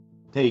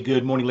Hey,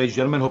 good morning, ladies and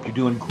gentlemen. Hope you're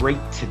doing great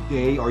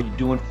today. Are you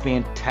doing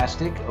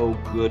fantastic? Oh,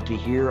 good to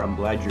hear. I'm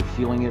glad you're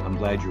feeling it. I'm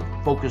glad you're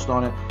focused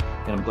on it.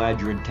 And I'm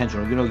glad you're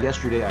intentional. You know,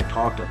 yesterday I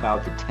talked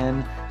about the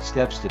 10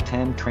 steps to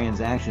 10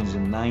 transactions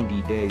in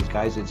 90 days.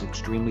 Guys, it's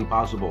extremely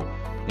possible.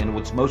 And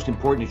what's most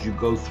important is you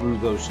go through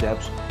those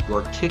steps, you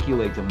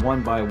articulate them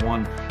one by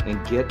one,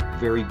 and get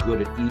very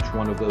good at each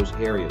one of those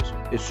areas.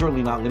 It's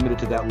certainly not limited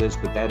to that list,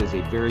 but that is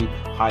a very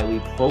highly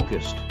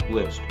focused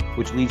list,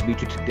 which leads me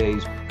to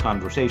today's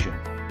conversation,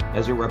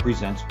 as it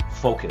represents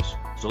focus.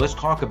 So let's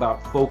talk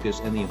about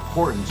focus and the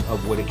importance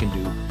of what it can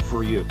do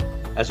for you.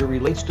 As it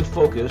relates to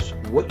focus,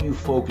 what you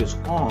focus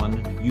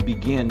on, you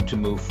begin to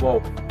move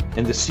forward.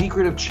 And the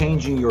secret of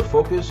changing your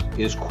focus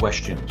is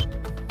questions.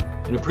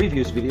 In a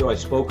previous video, I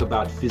spoke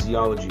about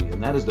physiology,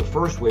 and that is the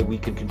first way we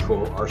can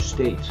control our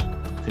states.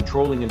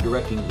 Controlling and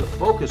directing the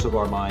focus of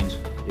our minds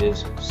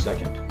is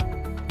second.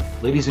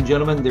 Ladies and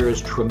gentlemen, there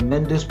is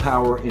tremendous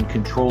power in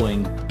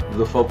controlling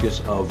the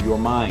focus of your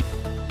mind.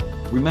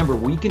 Remember,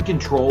 we can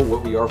control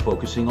what we are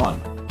focusing on,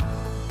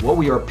 what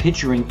we are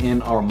picturing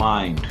in our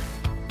mind,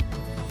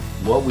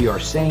 what we are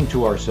saying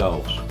to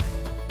ourselves,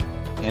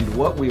 and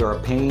what we are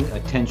paying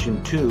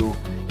attention to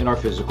in our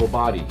physical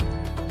body.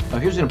 Now,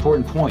 here's an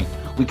important point.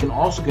 We can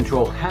also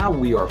control how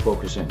we are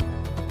focusing.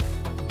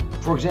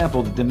 For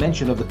example, the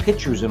dimension of the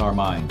pictures in our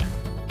mind.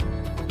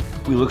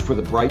 We look for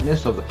the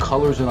brightness of the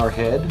colors in our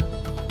head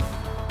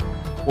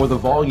or the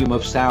volume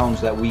of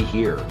sounds that we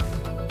hear.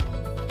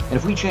 And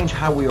if we change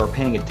how we are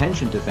paying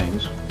attention to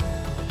things,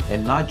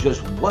 and not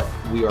just what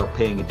we are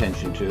paying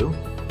attention to,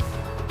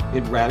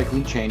 it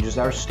radically changes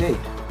our state,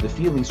 the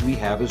feelings we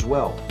have as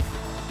well.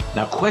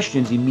 Now,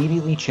 questions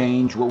immediately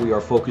change what we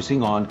are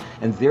focusing on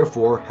and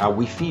therefore how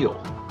we feel.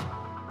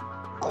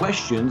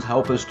 Questions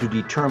help us to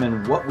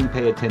determine what we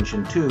pay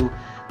attention to,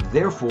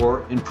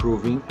 therefore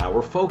improving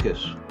our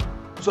focus.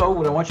 So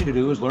what I want you to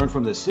do is learn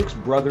from the 6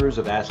 brothers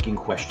of asking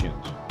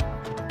questions.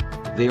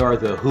 They are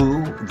the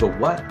who, the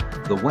what,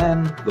 the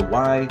when, the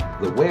why,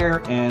 the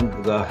where,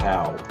 and the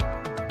how.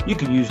 You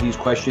can use these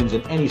questions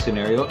in any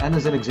scenario, and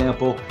as an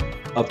example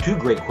of 2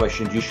 great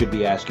questions you should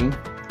be asking,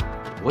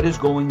 what is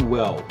going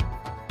well?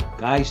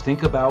 Guys,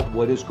 think about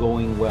what is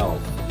going well.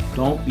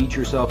 Don't beat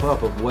yourself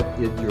up of what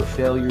your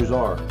failures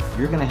are.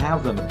 You're going to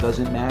have them. It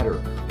doesn't matter.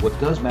 What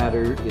does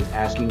matter is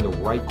asking the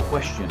right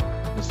question.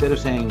 Instead of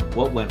saying,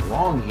 what went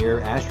wrong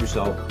here, ask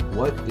yourself,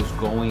 what is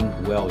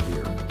going well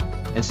here?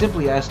 And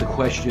simply ask the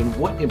question,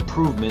 what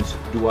improvements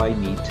do I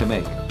need to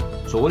make?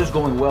 So what is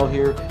going well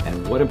here,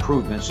 and what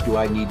improvements do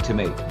I need to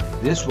make?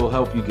 This will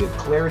help you get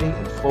clarity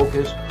and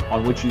focus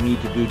on what you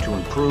need to do to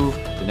improve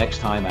the next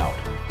time out.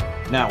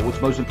 Now,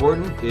 what's most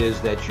important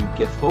is that you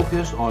get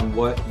focused on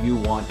what you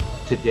want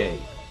today.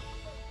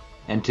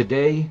 And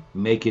today,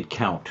 make it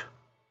count.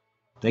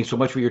 Thanks so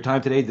much for your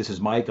time today. This is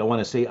Mike. I want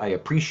to say I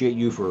appreciate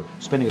you for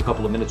spending a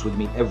couple of minutes with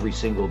me every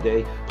single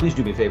day. Please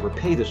do me a favor,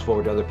 pay this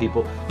forward to other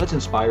people. Let's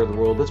inspire the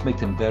world. Let's make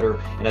them better.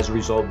 And as a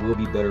result, we'll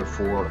be better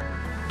for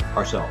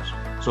ourselves.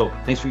 So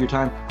thanks for your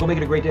time. Go make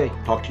it a great day.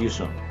 Talk to you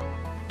soon.